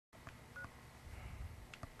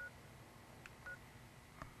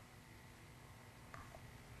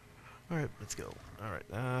Alright, let's go. Alright,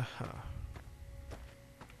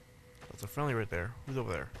 that's a friendly right there. Who's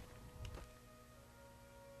over there?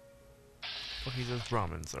 Oh, he's those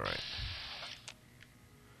Brahmins, alright.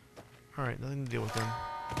 Alright, nothing to deal with them.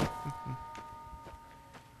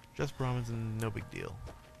 Just Brahmins and no big deal.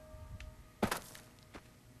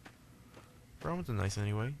 Brahmins are nice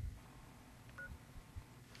anyway.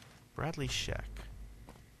 Bradley's shack.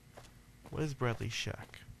 What is Bradley's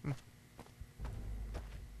shack?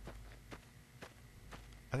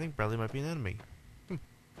 I think Bradley might be an enemy.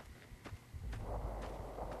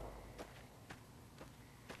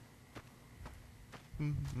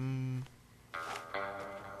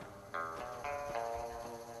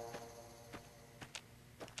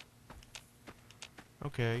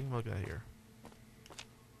 Okay, look at here.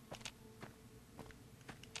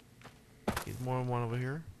 He's more than one over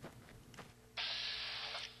here.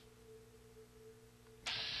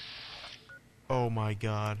 Oh my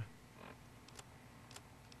god.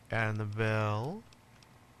 Annabelle,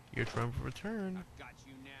 your turn for return. I've got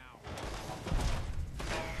you now.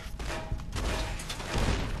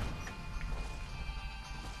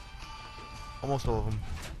 Almost all of them.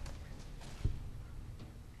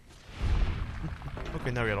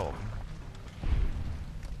 Okay, now we got all of them.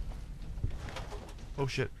 Oh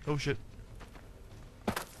shit, oh shit.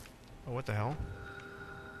 Oh, what the hell?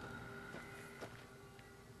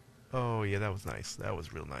 Oh yeah, that was nice. That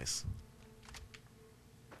was real nice.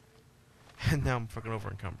 And now I'm fucking over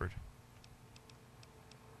encumbered.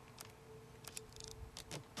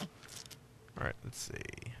 Alright, let's see.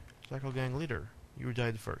 Jackal Gang Leader, you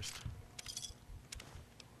died first.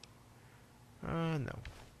 No.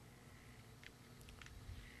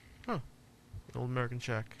 Huh. The old American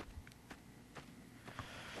check.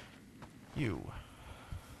 You.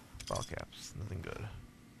 Ball caps, nothing good.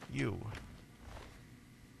 You.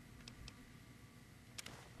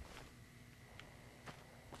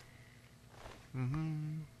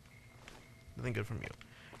 Nothing good from you.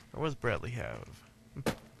 Or what does Bradley have?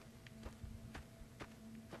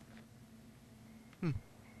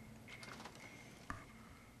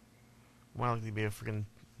 Why likely to be a freaking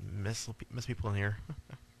miss people in here?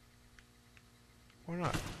 Or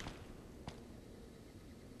not?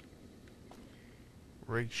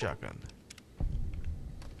 Rig shotgun.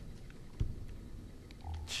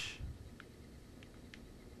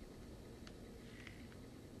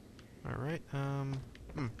 Alright,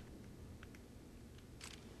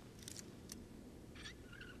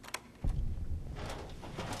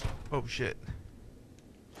 Oh shit.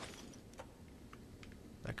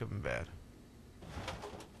 That could have been bad.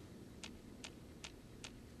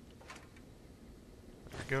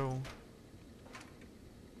 There we go.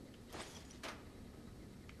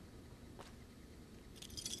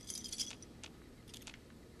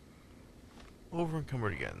 Over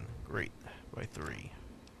encumbered again. Great. By 3.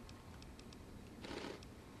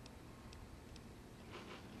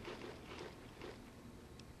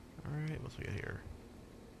 Alright, what's we got here?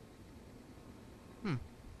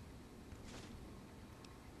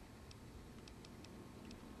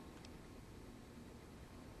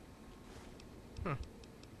 Huh.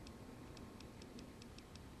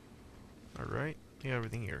 Alright, you got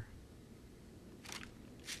everything here.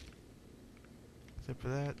 Except for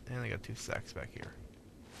that, and I got 2 sacks back here.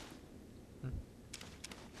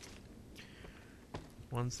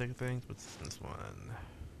 One stick of things, what's this one?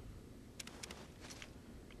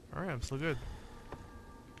 Alright, I'm still good.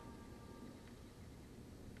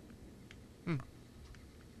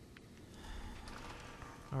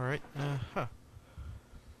 Alright, I'll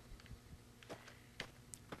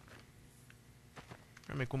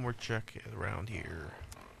make one more check around here.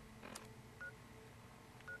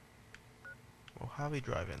 Mojave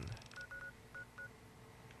Drive-In.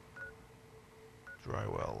 Dry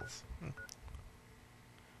wells.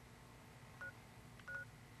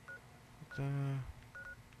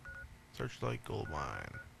 Searchlight Gold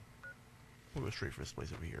Mine. We'll go straight for this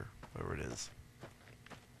place over here, wherever it is.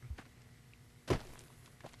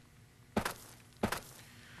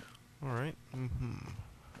 Alright,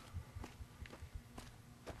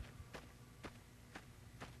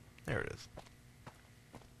 There it is.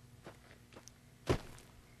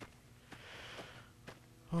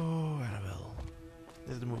 Oh, Annabelle.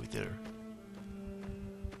 This is the movie theater.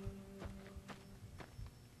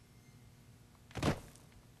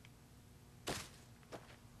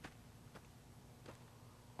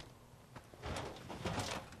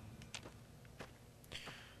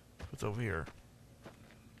 What's over here?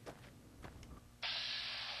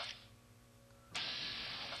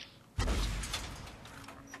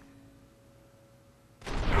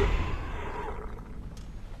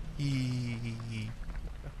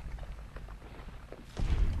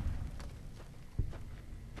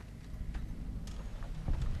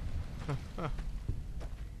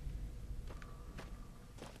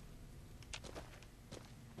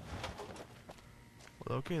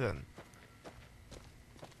 Okay then.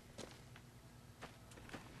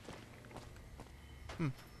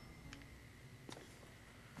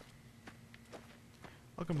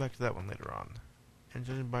 I'll come back to that one later on. And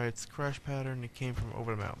judging by its crash pattern, it came from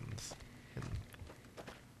over the mountains. And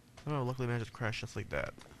oh, luckily managed to crash just like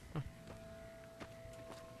that.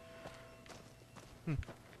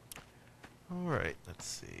 Alright, let's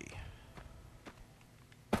see.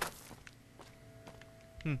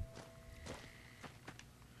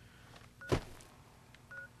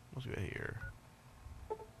 What's we got here?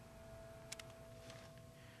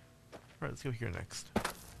 Alright, let's go here next.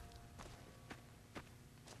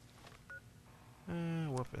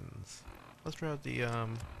 Weapons. Let's try out the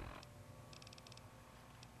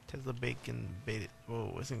Tesla bacon bait.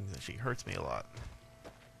 Whoa, this thing actually hurts me a lot.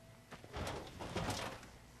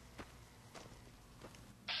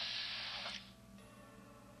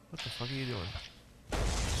 What the fuck are you doing?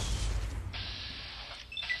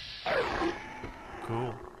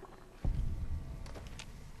 Cool.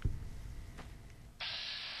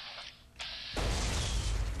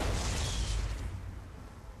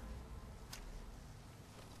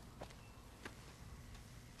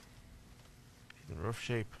 He's in rough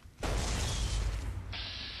shape. I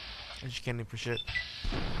just can't aim for shit.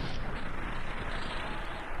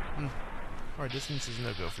 Alright, distance is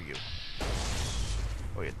no go for you.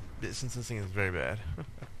 Oh yeah, distance sensing is very bad.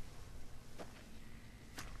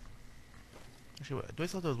 Actually, what, do I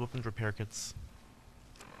still have those weapons repair kits?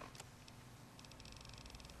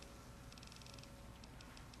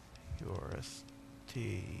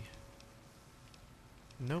 URST.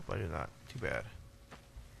 Nope, I do not. Too bad.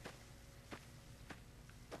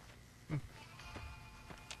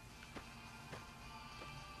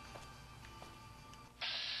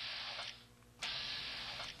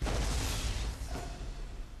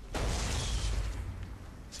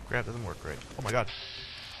 This grab doesn't work right. Oh my god.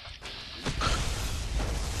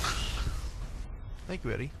 Thank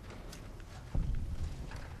you, Eddie.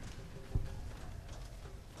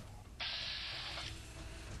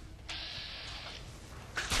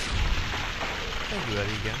 Thank you,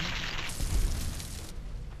 Eddie, again.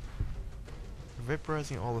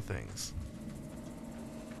 Vaporizing all the things.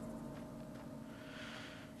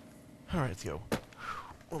 Alright, let's go.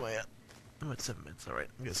 Where am I at? I'm at 7 minutes. Alright,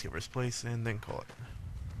 I'm gonna skip this place and then call it.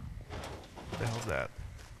 What the hell's that?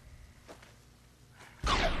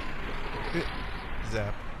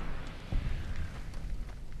 Zap.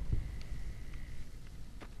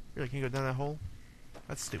 Really, can you go down that hole?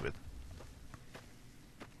 That's stupid.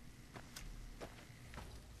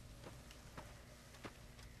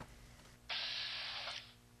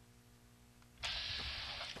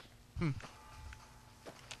 Ooh,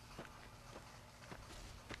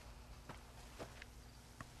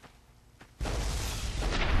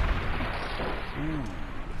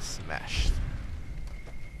 smashed.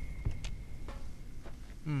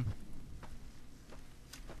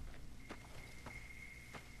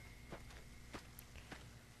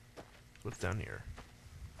 What's down here?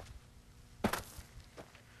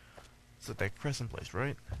 It's at that crescent place,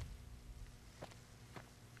 right?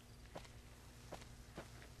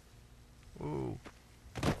 Ooh.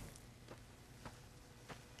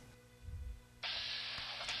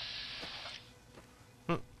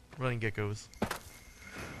 Running geckos.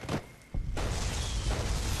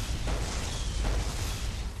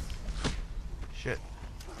 Shit.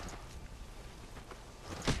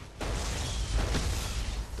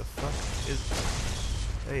 The fuck is...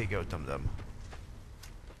 There you go, dum-dum.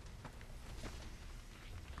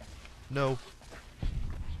 No.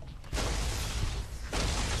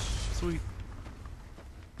 Sweet.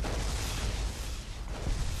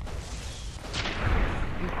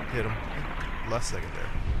 Hit him. Last second there.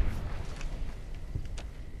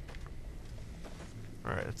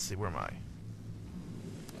 Alright, let's see, where am I?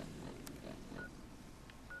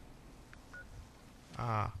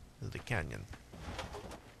 Ah, this is the canyon.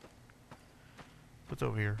 What's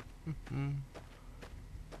over here? I'll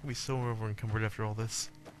be so over encumbered after all this.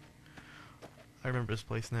 I remember this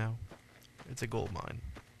place now. It's a gold mine.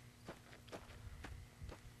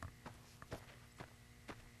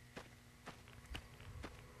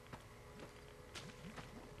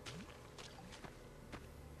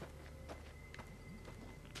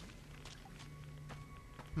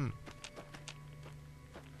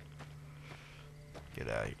 Get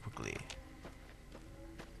out of here quickly.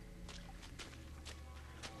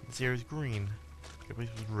 This area's green. The place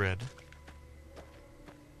was red.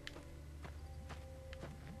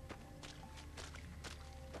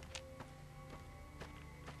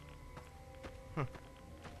 Huh.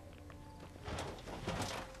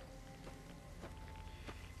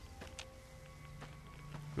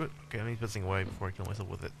 Okay, I need pissing away before I kill myself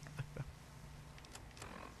with it.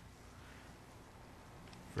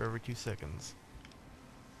 For every 2 seconds.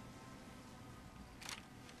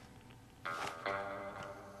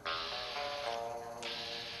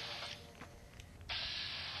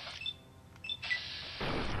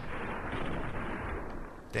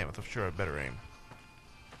 Damn, I thought for sure I had better aim.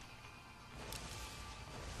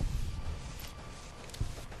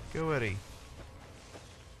 Go, Eddie.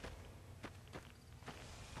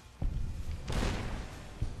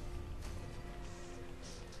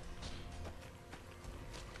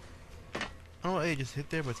 Oh, Eddie just hit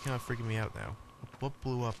there, but it's kind of freaking me out now. What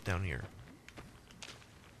blew up down here?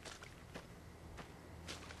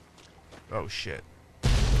 Oh, shit.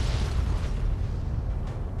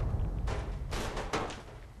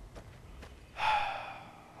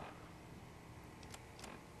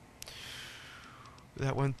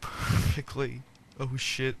 That went perfectly. Oh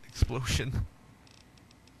shit, explosion.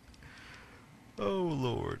 Oh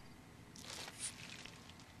lord.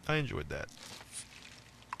 I enjoyed that.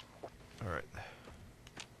 Alright.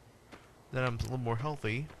 Then I'm a little more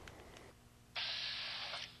healthy.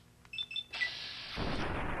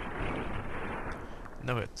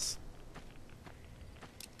 No hits.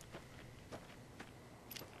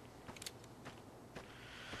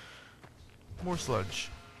 More sludge.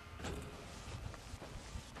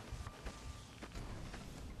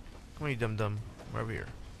 Come on, you dum-dum. We're over here.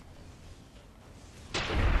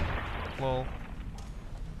 Lol.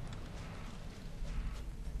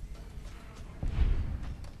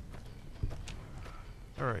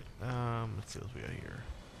 Alright, let's see what we got here.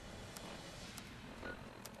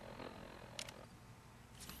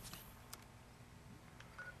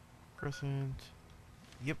 Crescent.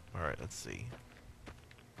 Yep, alright, let's see.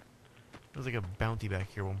 There was like a bounty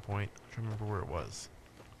back here at one point. I'm trying to remember where it was.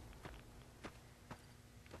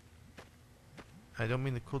 I don't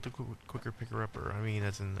mean the cool to quicker picker upper. I mean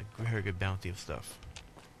as in a very good bounty of stuff.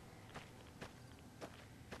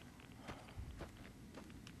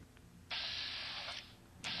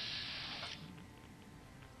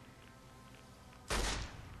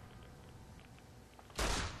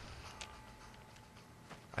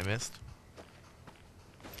 I missed.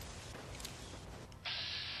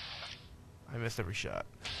 I missed every shot.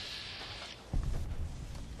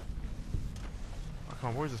 Oh, come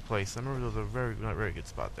on, where's this place? I remember there was a not very good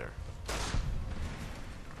spot there.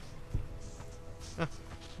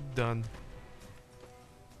 Done.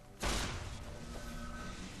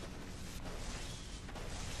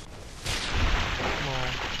 Come on.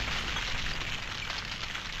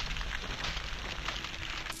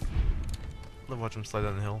 Love watching him slide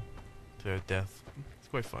down the hill to death. It's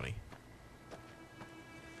quite funny.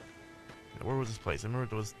 Now, where was this place? I remember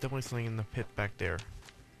there was definitely something in the pit back there.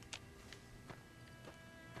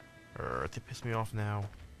 They piss me off now.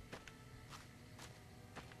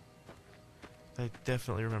 I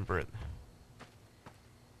definitely remember it.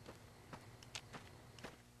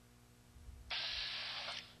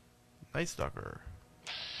 Night Stalker.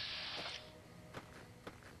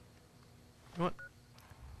 What?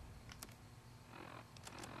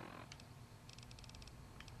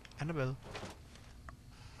 Annabelle.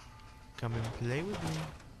 Come and play with me.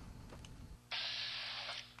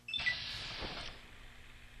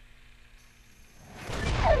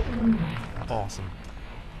 Awesome.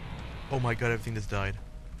 Oh my god, everything just died.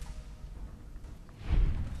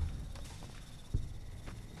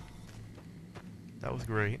 That was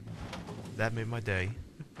great. That made my day.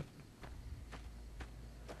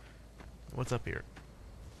 What's up here?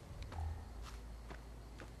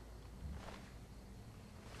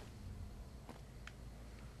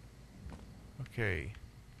 Okay.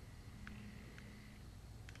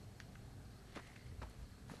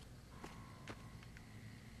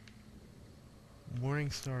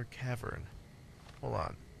 Morningstar Cavern. Hold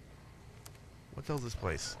on. What the hell is this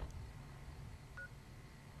place?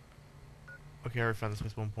 Okay, I already found this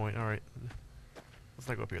place at one point. Alright. Let's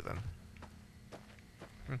not go up here then.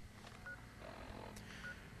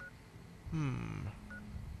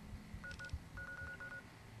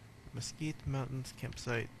 Mesquite Mountains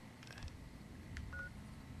campsite.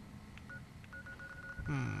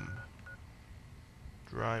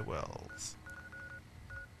 Dry wells.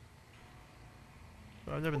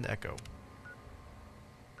 Oh, I've never been to Echo.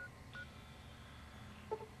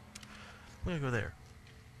 I'm gonna go there.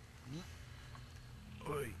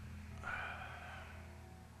 Oi.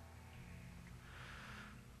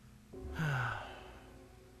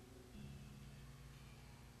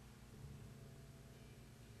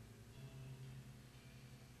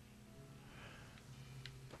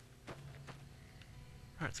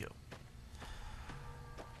 Alright, let's go.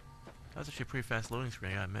 That was actually a pretty fast loading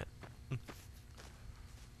screen, I gotta admit.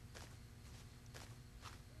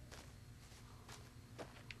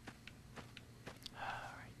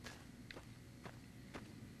 Alright.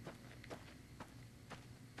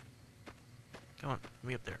 Come on, let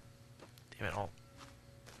me up there. Damn it all.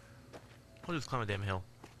 I'll just climb a damn hill.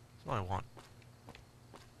 That's all I want.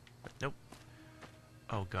 But nope.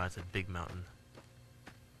 Oh god, it's a big mountain.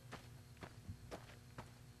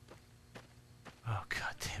 Oh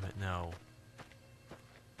god damn it, no.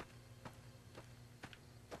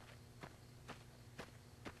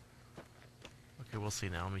 Okay, we'll see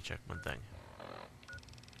now. Let me check one thing.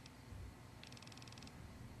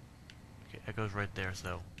 Okay, that goes right there,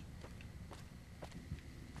 so.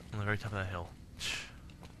 On the very top of that hill.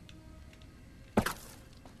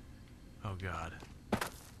 Oh god.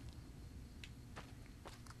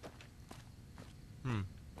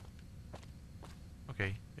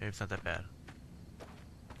 Okay, maybe it's not that bad.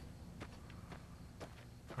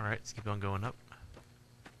 Alright, let's keep on going up.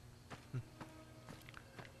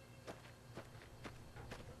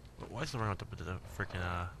 Why is the run up to the freaking,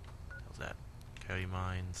 how's that? Coyote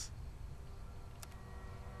mines.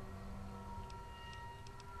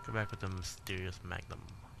 Go back with the mysterious magnum.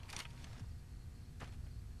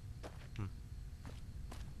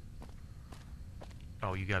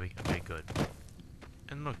 Oh, you gotta be, okay, good.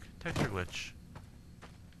 And look, texture glitch.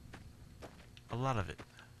 A lot of it.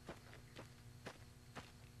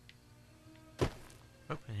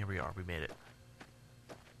 Oh, and here we are, we made it.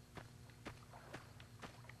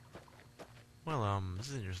 Well, this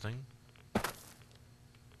is interesting.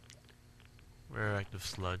 Radioactive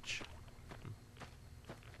sludge.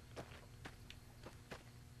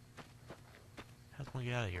 How can we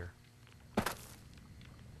get out of here?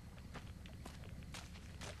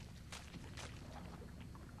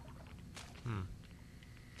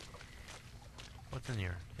 What's in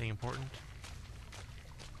here? Anything important?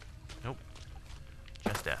 Nope.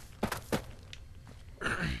 Just death.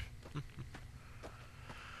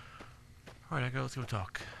 Alright, Echo, let's go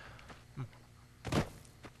talk. What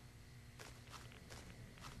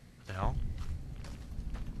the hell?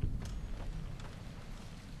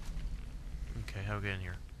 Okay, how do we get in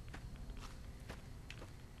here?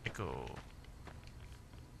 Echo.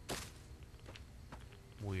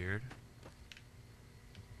 Weird.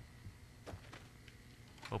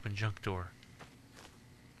 Open junk door.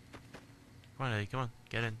 Come on, Eddie, come on,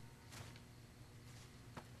 get in.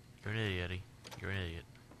 You're an idiot, Eddie. You're an idiot.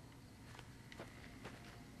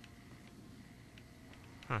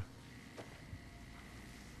 Huh.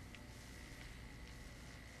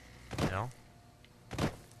 What the hell?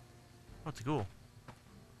 Oh, it's a ghoul.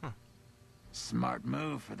 Huh. Smart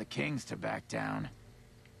move for the kings to back down.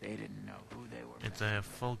 They didn't know who they were. It's a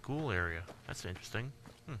full ghoul area. That's interesting.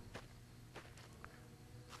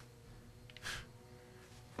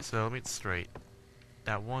 So, let me get straight.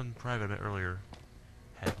 That one private I met earlier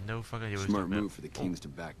had no fucking idea what he was Smart talking move for the kings to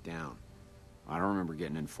back down. I don't remember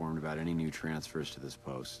getting informed about any new transfers to this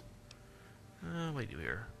post. What do you do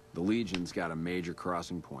here? The Legion's got a major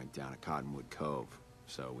crossing point down at Cottonwood Cove,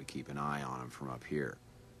 so we keep an eye on them from up here.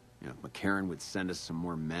 You know, if McCarran would send us some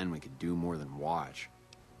more men, we could do more than watch.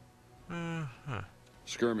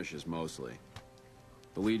 Skirmishes, mostly.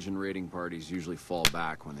 The Legion raiding parties usually fall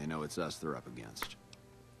back when they know it's us they're up against.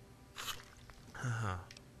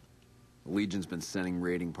 The Legion's been sending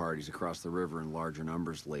raiding parties across the river in larger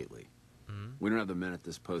numbers lately. We don't have the men at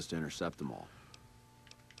this post to intercept them all.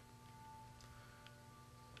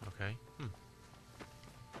 Okay.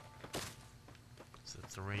 So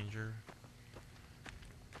it's a ranger.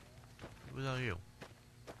 Who the hell are you?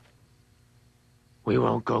 We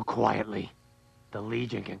won't go quietly. The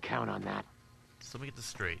Legion can count on that. So let me get this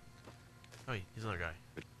straight. Oh, wait, he's another guy.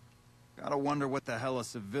 Gotta wonder what the hell a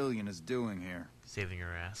civilian is doing here. Saving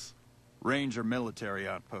your ass. Ranger military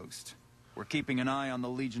outpost. We're keeping an eye on the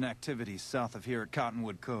Legion activities south of here at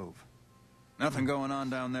Cottonwood Cove. Nothing going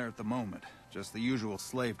on down there at the moment. Just the usual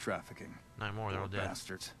slave trafficking. 9 more, they're all dead.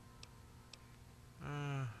 Bastards.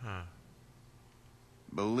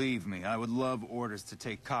 Believe me, I would love orders to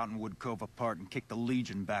take Cottonwood Cove apart and kick the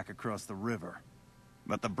Legion back across the river.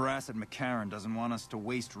 But the brass at McCarran doesn't want us to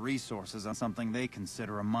waste resources on something they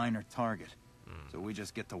consider a minor target. So we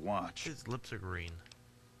just get to watch. His lips are green.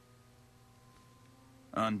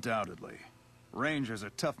 Undoubtedly. Rangers are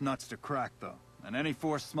tough nuts to crack, though. And any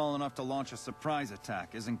force small enough to launch a surprise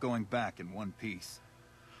attack isn't going back in one piece.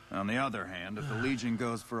 On the other hand, if the Legion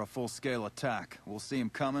goes for a full-scale attack, we'll see them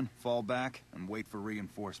coming, fall back, and wait for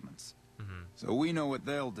reinforcements. So we know what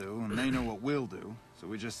they'll do, and they know what we'll do, so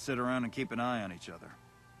we just sit around and keep an eye on each other.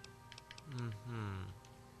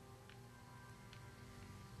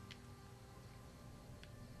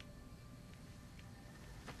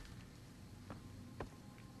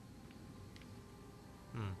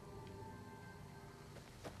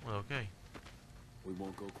 Okay. We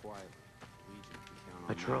won't go quietly. Legion can count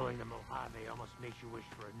on Patrolling the Mojave almost makes you wish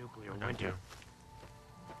for a nuclear Don't winter. you?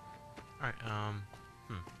 Alright,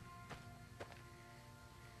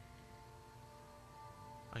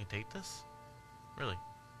 I can take this? Really?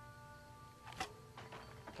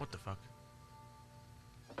 What the fuck?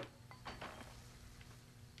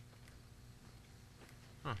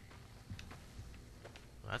 Huh.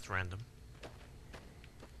 Well, that's random.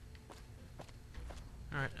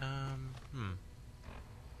 Alright,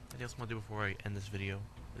 Anything else I want to do before I end this video?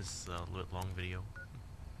 This a little bit long video.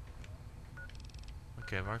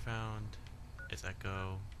 Okay, I've already found It's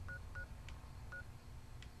Echo,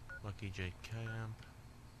 Lucky J Camp,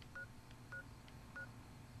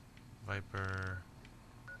 Viper,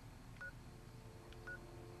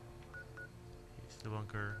 he's the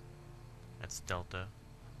bunker, that's Delta.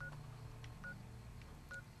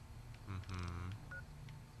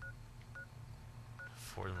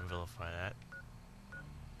 Ford and vilify that.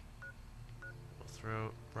 We'll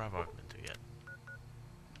throw Bravo into yet.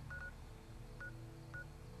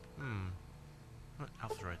 What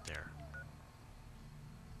Alpha's right there.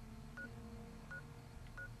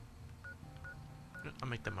 I'll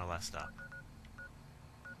make that my last stop.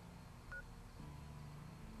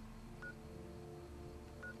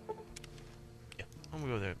 Yeah, I'm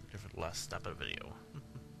gonna go there for the last stop of the video.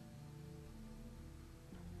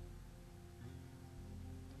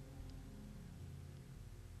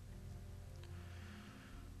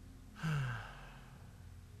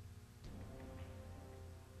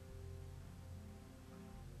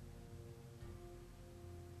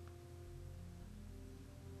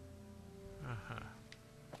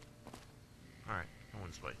 Alright, I'm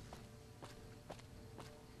this way.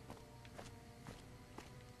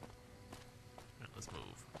 Right, let's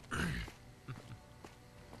move.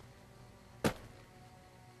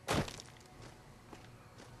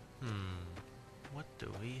 What do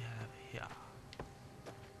we have here?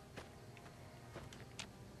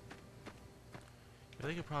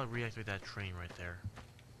 They could probably reactivate that train right there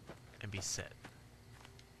and be set.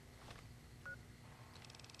 I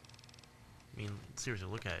mean, seriously,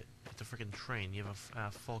 look at it. It's a freaking train. You have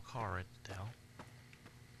a full car right the hell.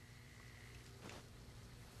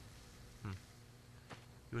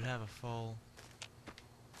 You would have a full...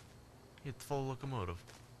 It's full locomotive.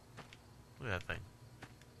 Look at that thing.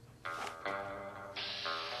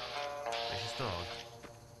 Vicious dog.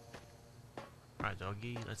 Alright,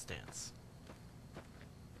 doggy, let's dance.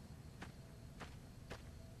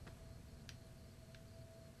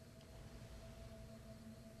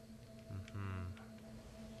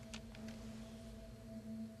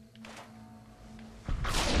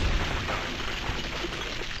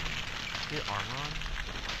 Get armor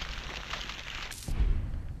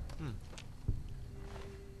on?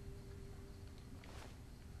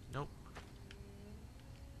 Nope.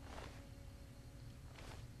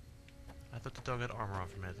 I thought the dog had armor on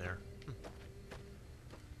from it there.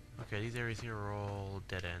 Okay, these areas here are all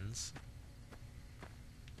dead ends.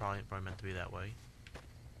 Probably meant to be that way.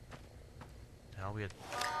 The hell, we had...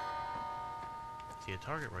 See a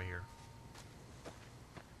target right here.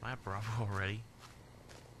 Am I at Bravo already?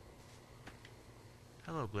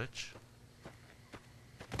 Hello, glitch.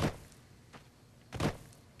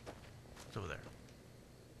 It's over there.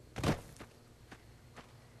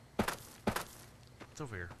 It's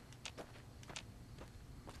over here.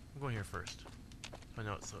 I'm going here first. I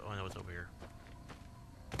know it's over here.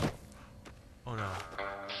 Oh no.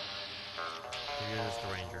 Here is the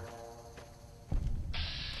ranger.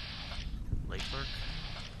 Lake Clerk.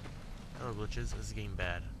 Hello, glitches. This is getting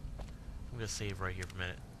bad. I'm gonna save right here for a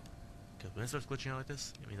minute. Because when it starts glitching out like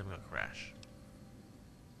this, it means I'm gonna crash.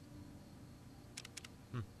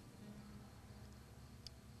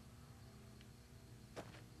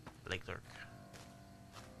 Lake Clerk.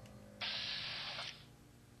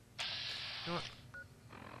 You know what?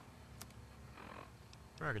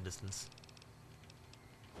 Dragon distance.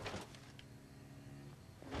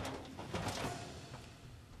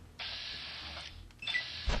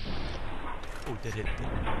 Oh, did it.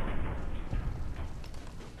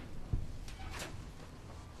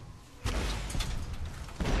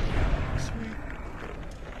 Sweet.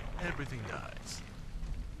 Everything dies.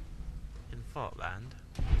 In FallOut Land,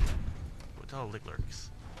 with all Lake Clerks.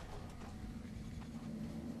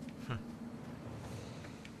 Oh,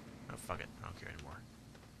 fuck it. I don't care anymore.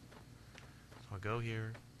 So I'll go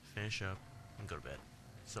here, finish up, and go to bed.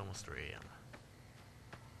 It's almost 3 a.m.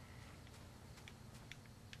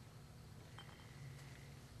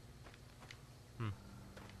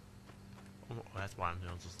 Oh, that's why I'm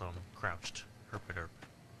doing so slow. I'm crouched. Herp it herp.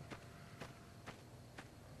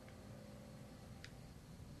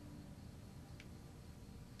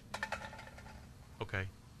 Okay.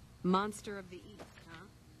 Monster of the East, huh?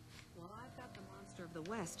 Well, I've got the Monster of the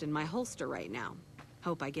West in my holster right now.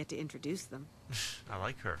 Hope I get to introduce them. I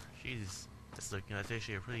like her. That's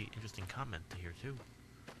actually a pretty interesting comment to hear, too.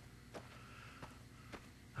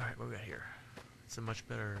 Alright, what we got here? It's a much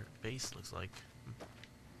better base, looks like.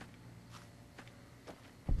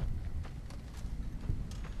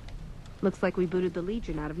 Looks like we booted the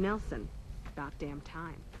Legion out of Nelson. About damn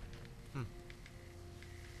time. I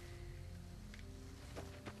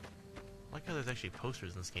like how there's actually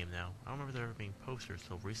posters in this game now. I don't remember there ever being posters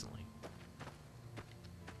till recently.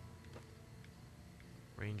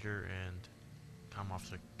 Ranger and Comm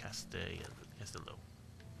Officer Castillo.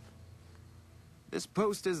 This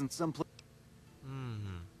post isn't someplace.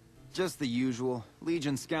 Just the usual.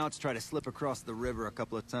 Legion scouts try to slip across the river a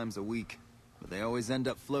couple of times a week, but they always end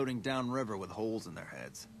up floating downriver with holes in their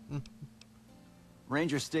heads.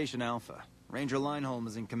 Ranger Station Alpha. Ranger Lineholm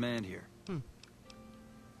is in command here.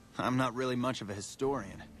 I'm not really much of a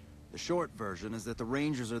historian. The short version is that the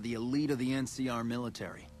Rangers are the elite of the NCR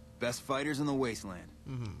military. Best fighters in the wasteland.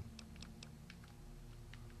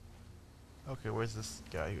 Okay, where's this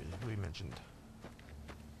guy who we mentioned?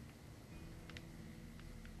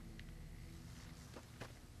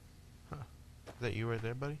 Huh. Is that you right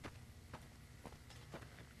there, buddy?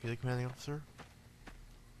 You the commanding officer?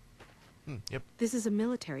 Yep. This is a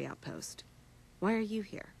military outpost. Why are you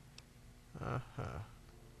here?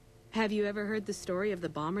 Have you ever heard the story of the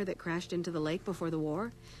bomber that crashed into the lake before the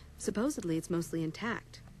war? Supposedly it's mostly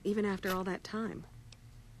intact, even after all that time.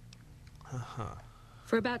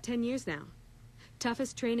 For about 10 years now.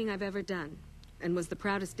 Toughest training I've ever done, and was the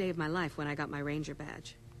proudest day of my life when I got my Ranger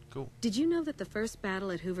badge. Cool. Did you know that the first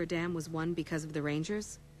battle at Hoover Dam was won because of the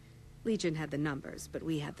Rangers? Legion had the numbers, but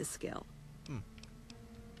we had the skill.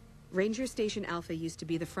 Ranger Station Alpha used to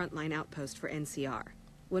be the frontline outpost for NCR.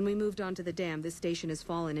 When we moved on to the dam, this station has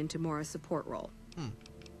fallen into more a support role.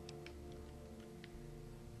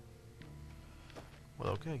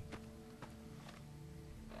 Well, okay.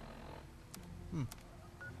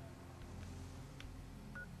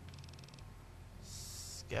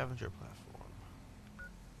 Scavenger platform.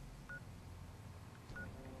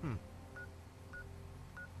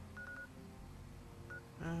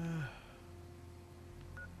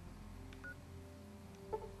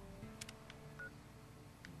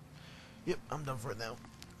 Yep, I'm done for it now.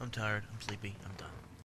 I'm tired. I'm sleepy. I'm done.